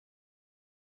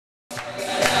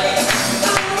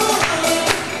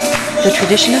The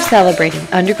tradition of celebrating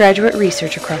undergraduate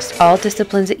research across all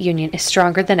disciplines at Union is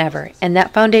stronger than ever, and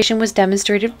that foundation was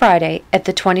demonstrated Friday at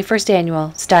the 21st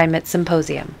Annual Steinmetz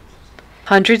Symposium.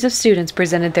 Hundreds of students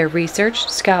presented their research,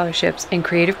 scholarships, and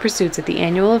creative pursuits at the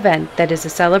annual event that is a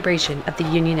celebration of the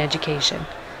Union education.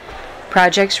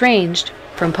 Projects ranged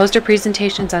from poster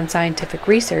presentations on scientific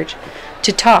research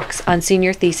to talks on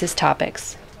senior thesis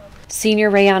topics. Senior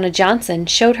Rayana Johnson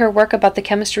showed her work about the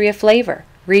chemistry of flavor,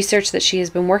 research that she has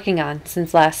been working on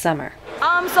since last summer.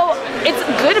 So it's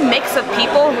a good mix of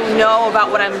people who know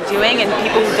about what I'm doing and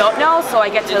people who don't know, so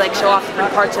I get to show off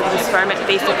different parts of the experiment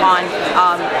based upon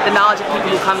the knowledge of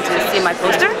people who come to see my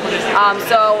poster.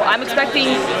 So I'm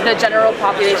expecting the general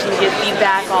population to give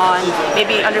feedback on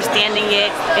maybe understanding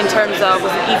it in terms of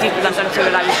was it easy for them to understand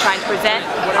what I was trying to present.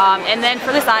 And then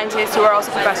for the scientists who are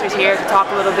also professors here to talk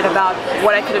a little bit about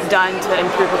what I could have done to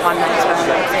improve upon my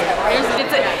experiment.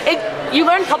 You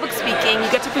learn public speaking, you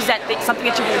get to present something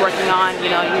that you've been working on,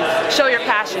 you show your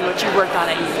passion, what you've worked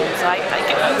on at Union, so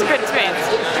it's a great experience.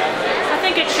 I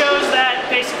think it shows that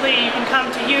basically you can come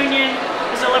to Union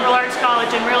as a liberal arts college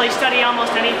and really study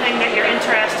almost anything that you're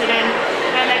interested in,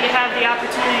 and that you have the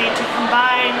opportunity to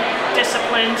combine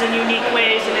disciplines in unique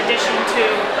ways in addition to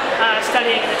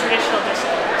studying the traditional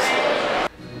disciplines.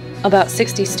 About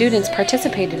 60 students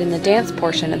participated in the dance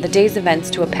portion of the day's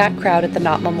events to a packed crowd at the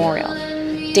Knott Memorial.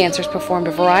 Dancers performed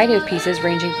a variety of pieces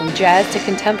ranging from jazz to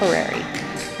contemporary.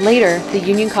 Later, the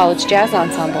Union College Jazz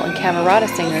Ensemble and Camerata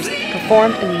singers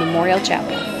performed in the Memorial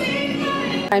Chapel.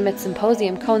 Steinmetz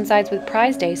Symposium coincides with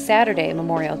Prize Day Saturday at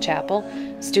Memorial Chapel.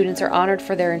 Students are honored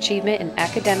for their achievement in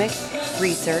academics,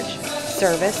 research,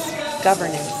 service,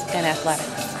 governance, and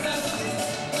athletics.